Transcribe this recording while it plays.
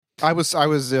I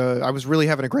was really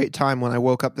having a great time when I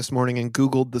woke up this morning and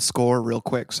Googled the score real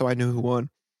quick, so I knew who won.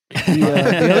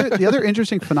 The other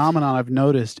interesting phenomenon I've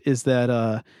noticed is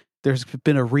that there's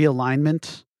been a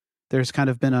realignment. There's kind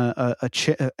of been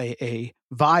a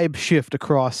vibe shift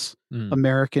across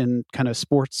American kind of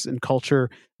sports and culture,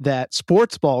 that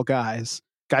sports ball guys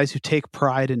who take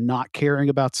pride in not caring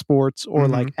about sports or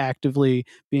like actively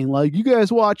being like, you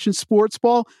guys watching sports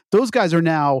ball? Those guys are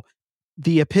now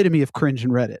the epitome of cringe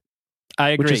in Reddit.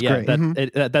 I agree. Which is Yeah,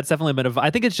 great. That's definitely a bit of. I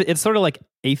think it's sort of like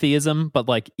atheism, but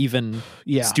like even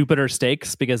stupider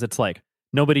stakes, because it's like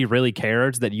nobody really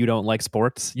cares that you don't like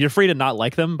sports. You're free to not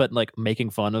like them, but like making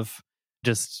fun of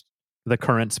just the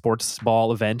current sports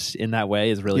ball event in that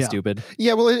way is really stupid.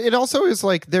 Yeah, well, it also is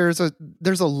like there's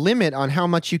a limit on how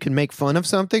much you can make fun of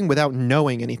something without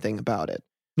knowing anything about it.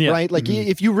 Yeah. Right? Like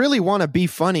if you really want to be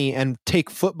funny and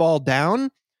take football down,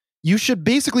 you should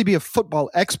basically be a football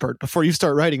expert before you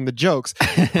start writing the jokes.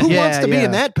 Who wants to be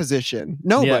in that position?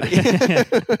 Nobody.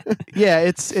 Yeah,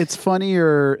 it's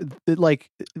funnier like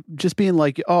just being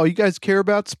like, oh, you guys care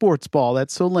about sports ball?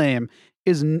 That's so lame.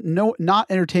 Is not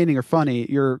entertaining or funny.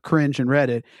 You're cringe in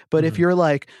Reddit. But if you're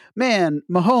like, man,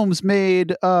 Mahomes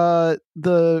made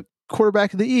the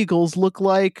quarterback of the Eagles look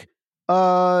like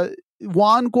Juan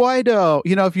Guaido.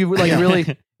 You know, if you like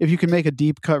really, if you can make a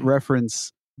deep cut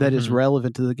reference that is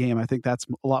relevant to the game, I think that's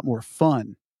a lot more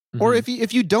fun. Or if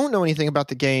you don't know anything about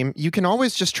the game, you can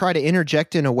always just try to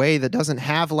interject in a way that doesn't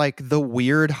have like the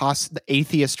weird the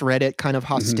atheist Reddit kind of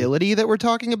hostility that we're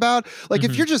talking about. Like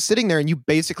if you're just sitting there and you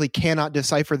basically cannot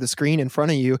decipher the screen in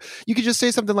front of you, you could just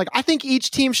say something like, I think each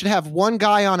team should have one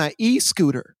guy on an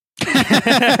e-scooter.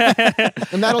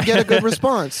 And that'll get a good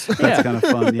response. That's kind of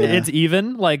fun. Yeah, it's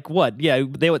even like what? Yeah,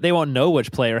 they won't know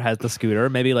which player has the scooter.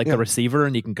 Maybe like the receiver,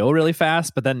 and you can go really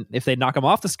fast. But then if they knock him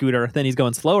off the scooter, then he's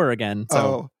going slower again.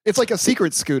 So it's like a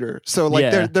secret scooter. So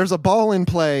like there's a ball in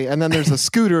play, and then there's a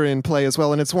scooter in play as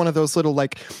well. And it's one of those little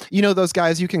like, you know, those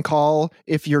guys you can call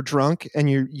if you're drunk and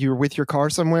you're with your car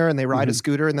somewhere, and they ride a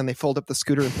scooter, and then they fold up the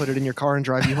scooter and put it in your car and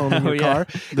drive you home in your car.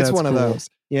 It's one of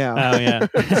those. Yeah. Oh yeah.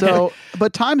 So,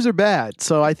 but times are bad.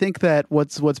 So I think that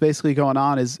what's basically going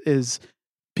on is there's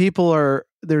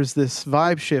this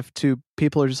vibe shift to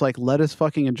people are just like, let us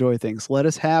fucking enjoy things. Let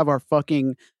us have our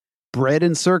fucking bread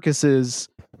and circuses,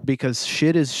 because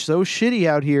shit is so shitty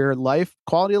out here.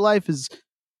 Quality of life is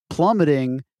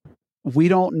plummeting. We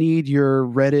don't need your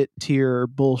Reddit tier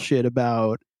bullshit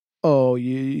about,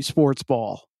 you sports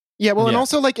ball. Yeah, well, and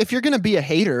also like if you're gonna be a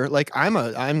hater, like I'm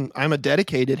a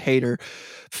dedicated hater.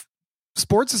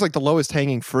 Sports is like the lowest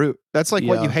hanging fruit. That's like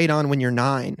what you hate on when you're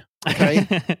 9.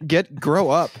 Okay, grow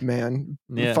up, man.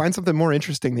 Find something more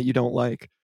interesting that you don't like.